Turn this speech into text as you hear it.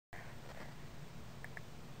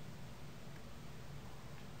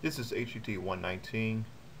This is HET 119,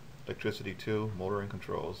 Electricity 2, Motor and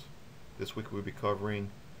Controls. This week we'll be covering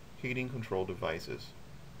heating control devices.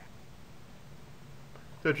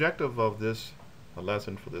 The objective of this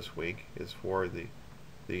lesson for this week is for the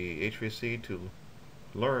HVAC to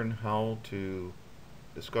learn how to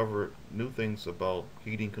discover new things about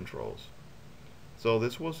heating controls. So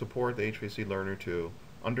this will support the HVAC learner to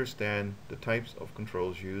understand the types of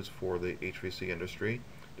controls used for the HVAC industry,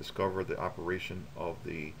 discover the operation of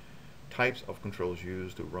the types of controls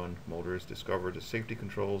used to run motors, discover the safety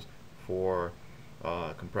controls for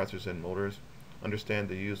compressors and motors, understand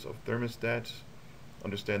the use of thermostats,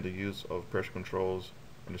 understand the use of pressure controls,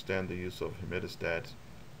 understand the use of humidistats,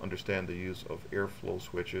 understand the use of airflow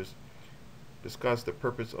switches, discuss the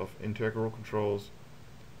purpose of integral controls,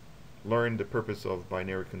 learn the purpose of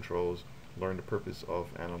binary controls, learn the purpose of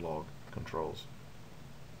analog controls.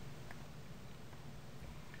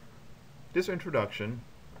 This introduction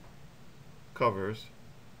covers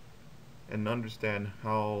and understand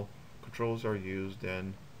how controls are used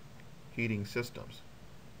in heating systems.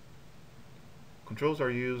 Controls are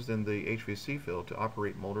used in the HVAC field to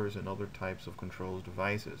operate motors and other types of controls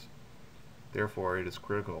devices. Therefore, it is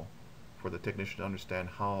critical for the technician to understand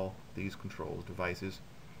how these controls devices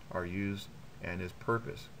are used and its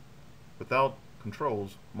purpose. Without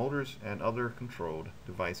controls, motors and other controlled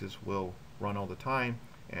devices will run all the time,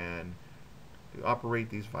 and to operate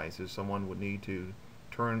these devices, someone would need to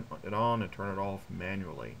turn it on and turn it off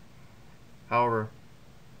manually. However,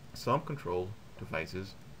 some control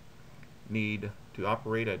devices need to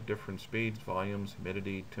operate at different speeds, volumes,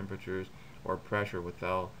 humidity, temperatures, or pressure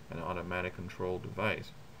without an automatic control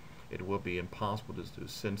device. It will be impossible to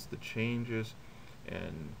sense the changes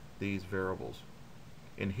in these variables.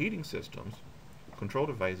 In heating systems, control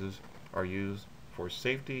devices are used for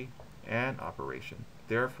safety and operation.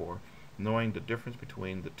 Therefore, knowing the difference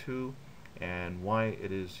between the two and why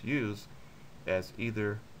it is used as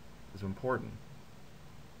either is important.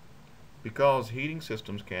 Because heating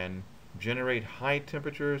systems can generate high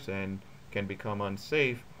temperatures and can become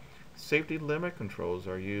unsafe, safety limit controls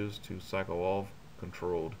are used to cycle off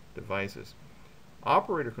controlled devices.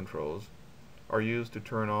 Operator controls are used to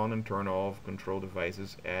turn on and turn off control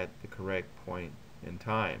devices at the correct point in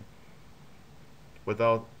time.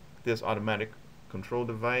 Without this automatic control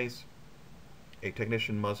device, a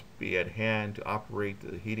technician must be at hand to operate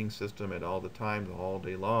the heating system at all the times, all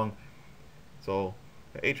day long. So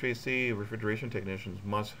HVAC refrigeration technicians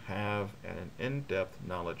must have an in-depth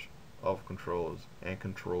knowledge of controls and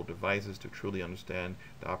control devices to truly understand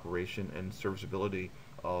the operation and serviceability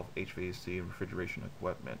of HVAC refrigeration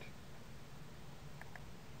equipment.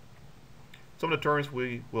 Some of the terms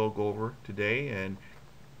we will go over today and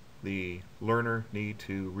the learner need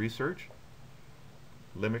to research: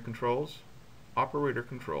 limit controls, operator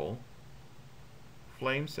control,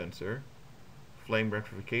 flame sensor, flame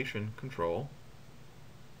rectification control,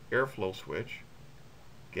 airflow switch,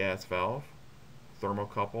 gas valve,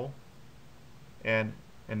 thermocouple, and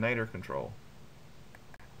igniter control.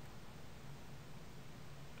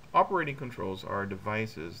 Operating controls are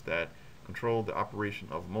devices that control the operation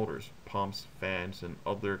of motors, pumps, fans, and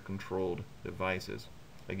other controlled devices.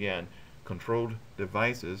 Again, controlled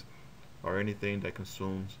devices are anything that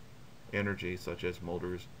consumes energy, such as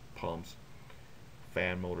motors, pumps,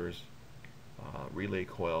 fan motors, relay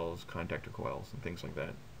coils, contactor coils, and things like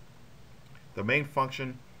that. The main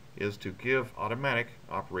function is to give automatic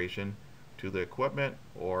operation to the equipment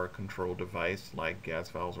or control device like gas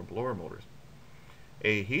valves or blower motors.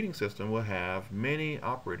 A heating system will have many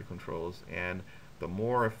operator controls, and the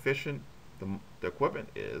more efficient the equipment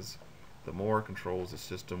is, the more controls the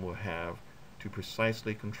system will have to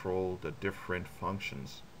precisely control the different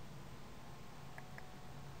functions.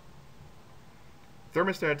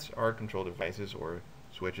 Thermostats are control devices or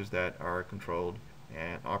switches that are controlled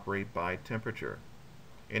and operate by temperature.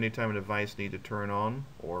 Anytime a device needs to turn on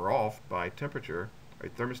or off by temperature, a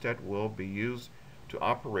thermostat will be used to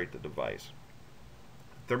operate the device.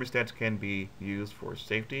 Thermostats can be used for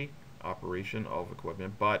safety, operation of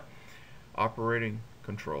equipment, but operating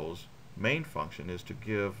controls' main function is to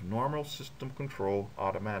give normal system control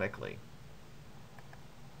automatically.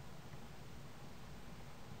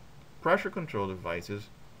 Pressure control devices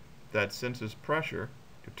that senses pressure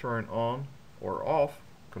to turn on or off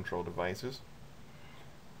control devices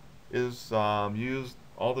is used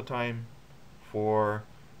all the time for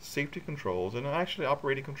safety controls and actually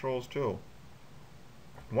operating controls too.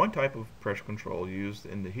 One type of pressure control used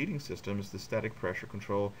in the heating system is the static pressure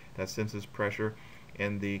control that senses pressure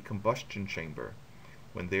in the combustion chamber.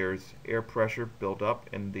 When there's air pressure built up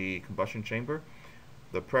in the combustion chamber,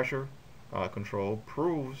 the pressure control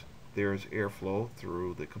proves there's airflow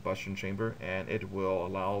through the combustion chamber, and it will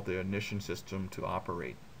allow the ignition system to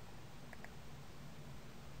operate.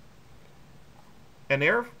 An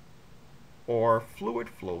air or fluid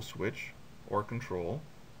flow switch or control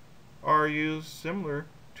are used similar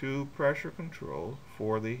to pressure control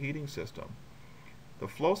for the heating system. The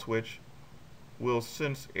flow switch will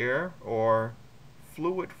sense air or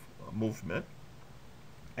fluid movement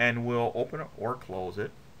and will open or close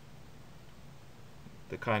it,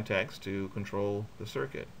 the contacts, to control the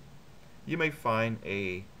circuit. You may find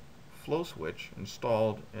a flow switch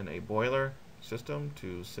installed in a boiler system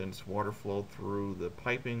to sense water flow through the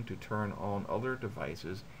piping to turn on other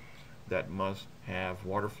devices that must have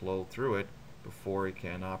water flow through it before it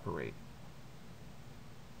can operate.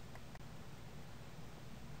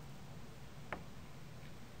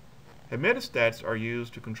 Humidistats are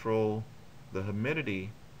used to control the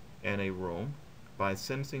humidity in a room by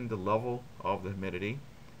sensing the level of the humidity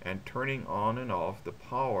and turning on and off the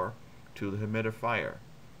power to the humidifier.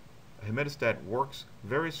 A humidistat works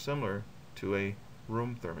very similar to a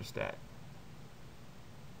room thermostat.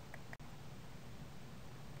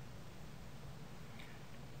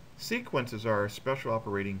 Sequences are special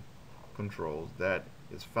operating controls that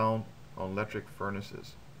is found on electric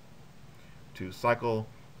furnaces to cycle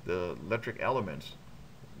the electric elements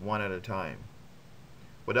one at a time.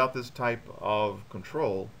 Without this type of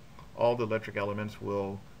control, all the electric elements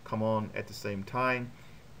will come on at the same time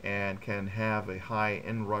and can have a high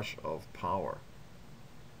inrush of power.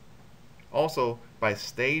 Also, by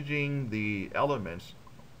staging the elements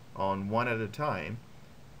on one at a time,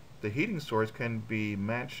 the heating source can be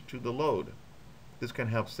matched to the load. This can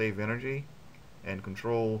help save energy and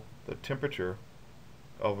control the temperature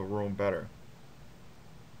of a room better.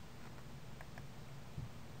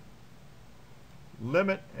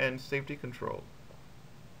 Limit and safety control.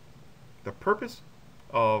 The purpose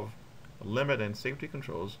of limit and safety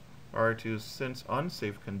controls are to sense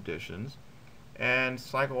unsafe conditions and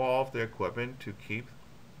cycle off the equipment to keep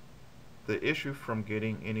the issue from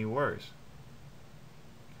getting any worse.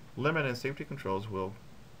 Limit and safety controls will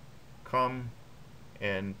come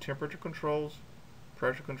in temperature controls,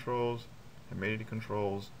 pressure controls, humidity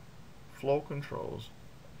controls, flow controls,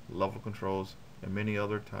 level controls, and many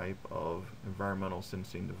other type of environmental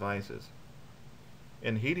sensing devices.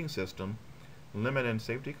 In heating system, limit and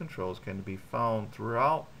safety controls can be found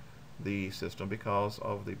throughout the system because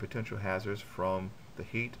of the potential hazards from the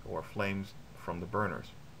heat or flames from the burners.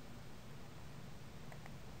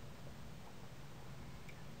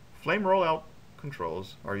 Flame rollout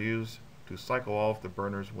controls are used to cycle off the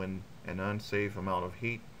burners when an unsafe amount of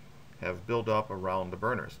heat have built up around the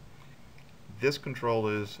burners. This control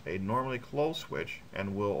is a normally closed switch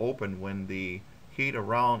and will open when the heat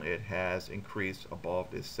around it has increased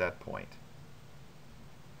above its set point.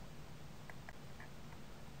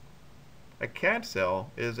 A CAD cell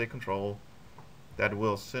is a control that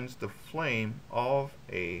will sense the flame of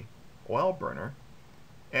a oil burner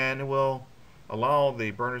and will allow the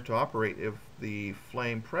burner to operate if the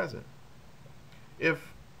flame present.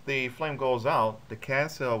 If the flame goes out, the CAD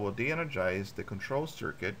cell will de-energize the control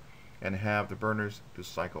circuit and have the burners to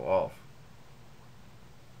cycle off.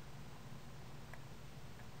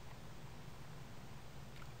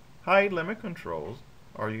 High limit controls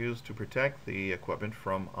are used to protect the equipment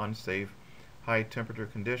from unsafe high temperature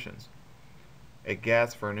conditions. A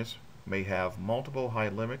gas furnace may have multiple high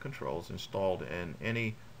limit controls installed in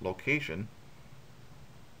any location,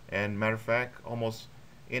 and matter of fact, almost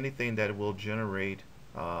anything that will generate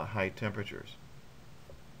high temperatures.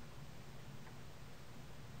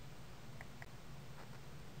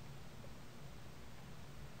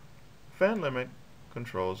 Fan limit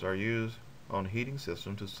controls are used on heating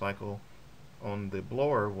systems to cycle on the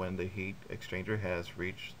blower when the heat exchanger has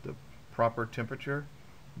reached the proper temperature,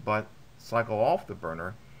 but cycle off the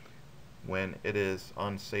burner when it is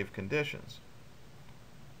unsafe conditions.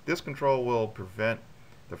 This control will prevent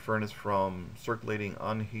the furnace from circulating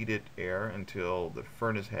unheated air until the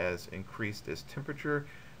furnace has increased its temperature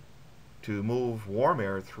to move warm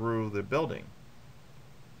air through the building.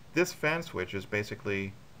 This fan switch is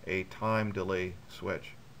basically a time delay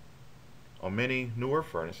switch. On many newer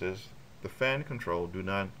furnaces, the fan control do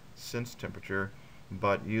not sense temperature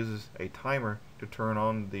but uses a timer to turn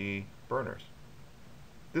on the burners.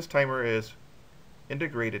 This timer is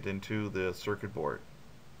integrated into the circuit board.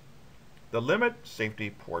 The limit safety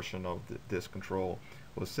portion of this control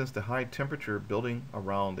will sense the high temperature building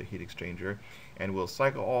around the heat exchanger and will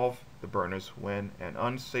cycle off the burners when an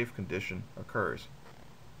unsafe condition occurs.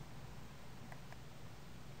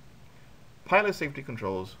 Pilot safety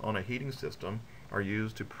controls on a heating system are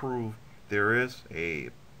used to prove there is a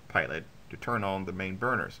pilot to turn on the main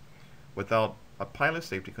burners. Without a pilot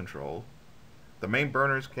safety control, the main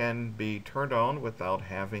burners can be turned on without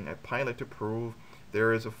having a pilot to prove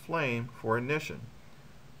there is a flame for ignition.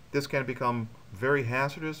 This can become very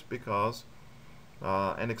hazardous because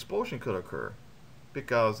an explosion could occur.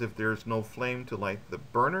 Because if there's no flame to light the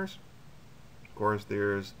burners, of course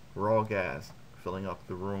there's raw gas filling up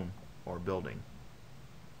the room or building.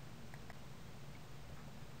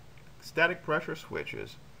 Static pressure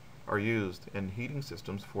switches are used in heating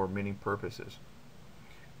systems for many purposes.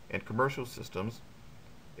 In commercial systems,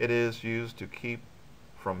 it is used to keep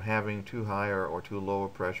from having too high or too low a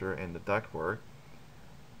pressure in the ductwork.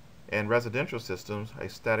 In residential systems, a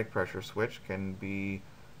static pressure switch can be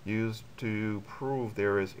used to prove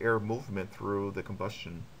there is air movement through the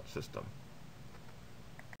combustion system.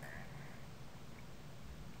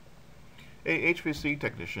 A HVAC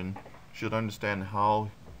technician should understand how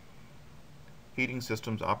heating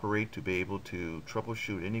systems operate to be able to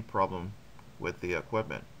troubleshoot any problem with the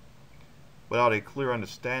equipment. Without a clear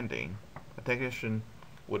understanding, a technician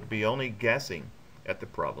would be only guessing at the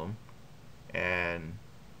problem and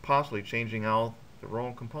possibly changing out the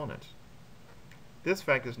wrong components. This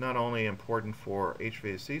fact is not only important for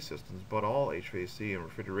HVAC systems, but all HVAC and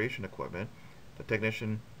refrigeration equipment the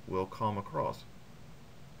technician will come across.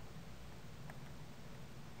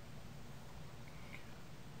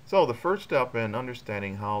 So the first step in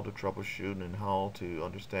understanding how to troubleshoot and how to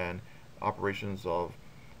understand operations of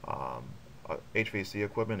HVAC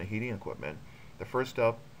equipment and heating equipment, the first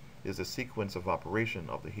step is the sequence of operation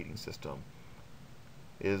of the heating system.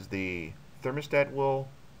 Is the thermostat will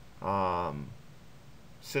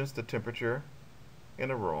sense the temperature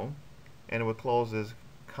in a room, and it will close its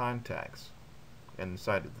contacts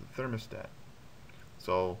inside of the thermostat.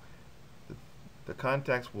 So the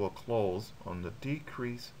contacts will close on the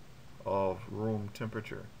decrease of room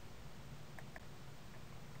temperature.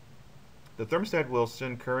 The thermostat will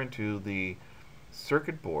send current to the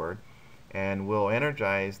circuit board and will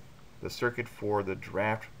energize the circuit for the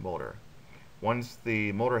draft motor. Once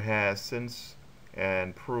the motor has sensed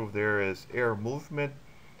and proved there is air movement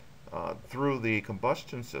through the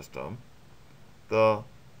combustion system, the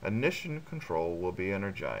ignition control will be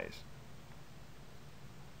energized.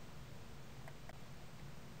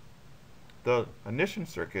 The ignition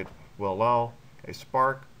circuit will allow a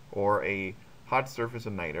spark or a hot surface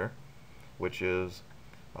igniter, which is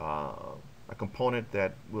a component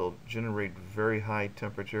that will generate very high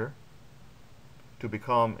temperature, to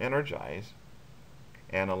become energized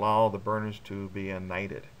and allow the burners to be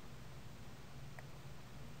ignited.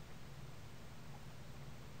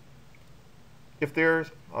 If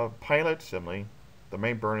there's a pilot assembly, the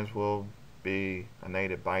main burners will be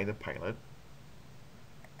ignited by the pilot.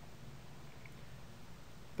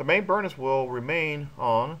 The main burners will remain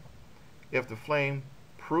on if the flame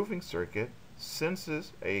proofing circuit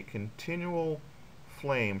senses a continual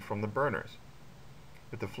flame from the burners.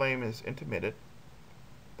 If the flame is intermittent,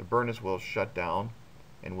 the burners will shut down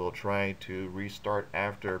and will try to restart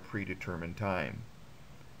after a predetermined time.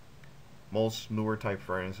 Most newer type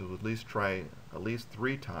furnaces will at least try at least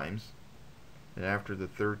 3 times, and after the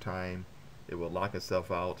 3rd time it will lock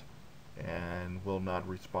itself out and will not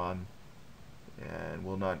respond and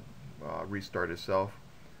will not restart itself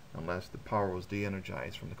unless the power was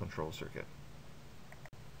de-energized from the control circuit.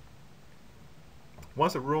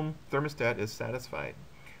 Once a room thermostat is satisfied,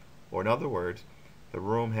 or in other words, the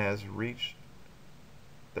room has reached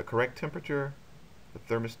the correct temperature, the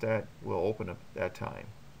thermostat will open at that time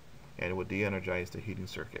and it will de-energize the heating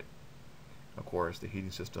circuit. Of course, the heating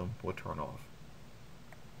system will turn off.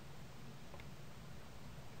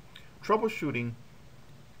 Troubleshooting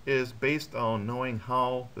is based on knowing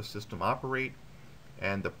how the system operates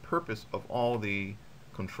and the purpose of all the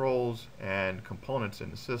controls and components in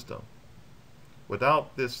the system.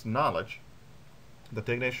 Without this knowledge, the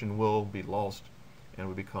technician will be lost and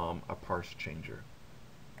will become a parts changer.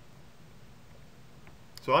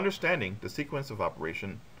 So understanding the sequence of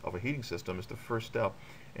operation of a heating system is the first step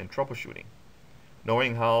in troubleshooting.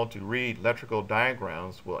 Knowing how to read electrical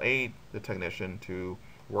diagrams will aid the technician to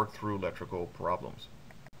work through electrical problems.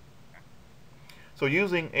 So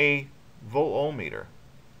using a voltmeter,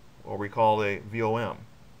 or we call a VOM,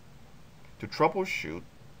 to troubleshoot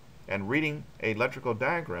and reading an electrical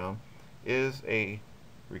diagram is a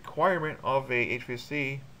requirement of a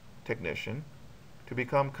HVAC technician to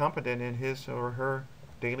become competent in his or her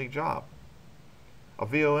daily job. A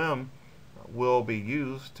VOM will be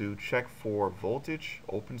used to check for voltage,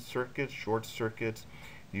 open circuits, short circuits,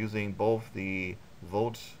 using both the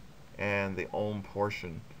volts and the ohm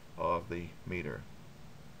portion of the meter.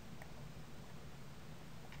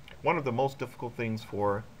 One of the most difficult things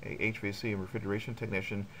for a HVAC and refrigeration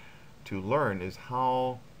technician to learn is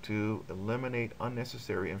how to eliminate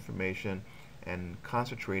unnecessary information and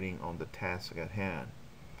concentrating on the task at hand.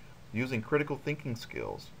 Using critical thinking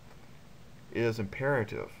skills is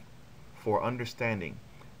imperative for understanding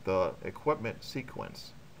the equipment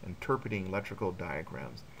sequence, interpreting electrical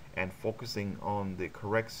diagrams, and focusing on the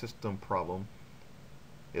correct system problem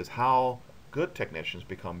is how good technicians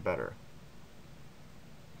become better.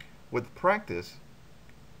 With practice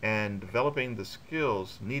and developing the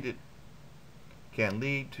skills needed can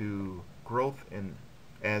lead to growth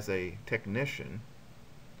as a technician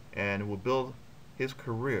and will build his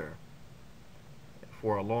career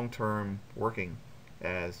for a long-term working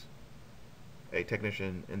as a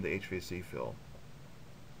technician in the HVAC field.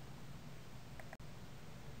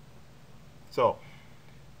 So,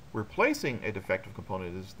 replacing a defective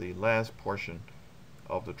component is the last portion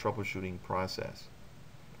of the troubleshooting process.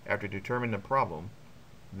 After determining the problem,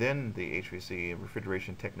 then the HVAC and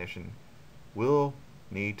refrigeration technician will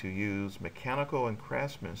need to use mechanical and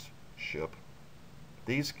craftsmanship,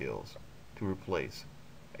 these skills, to replace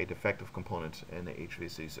a defective component in the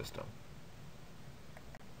HVAC system.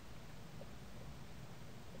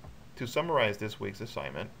 To summarize this week's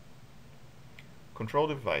assignment, control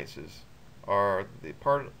devices are the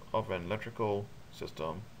part of an electrical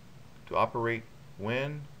system to operate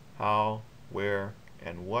when, how, where,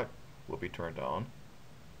 and what will be turned on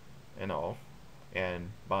and off,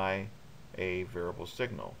 and by a variable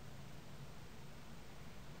signal.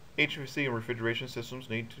 HVAC and refrigeration systems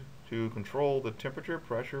need to control the temperature,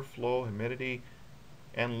 pressure, flow, humidity,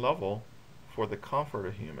 and level for the comfort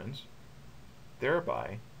of humans.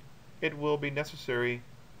 Thereby, it will be necessary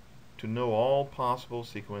to know all possible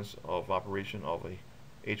sequence of operation of a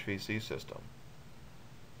HVAC system.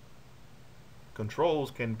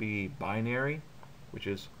 Controls can be binary, which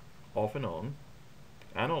is off and on,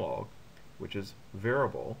 analog, which is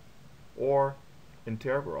variable, or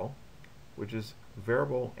integral, which is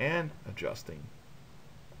variable and adjusting.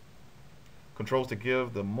 Controls to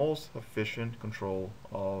give the most efficient control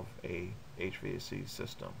of a HVAC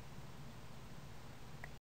system.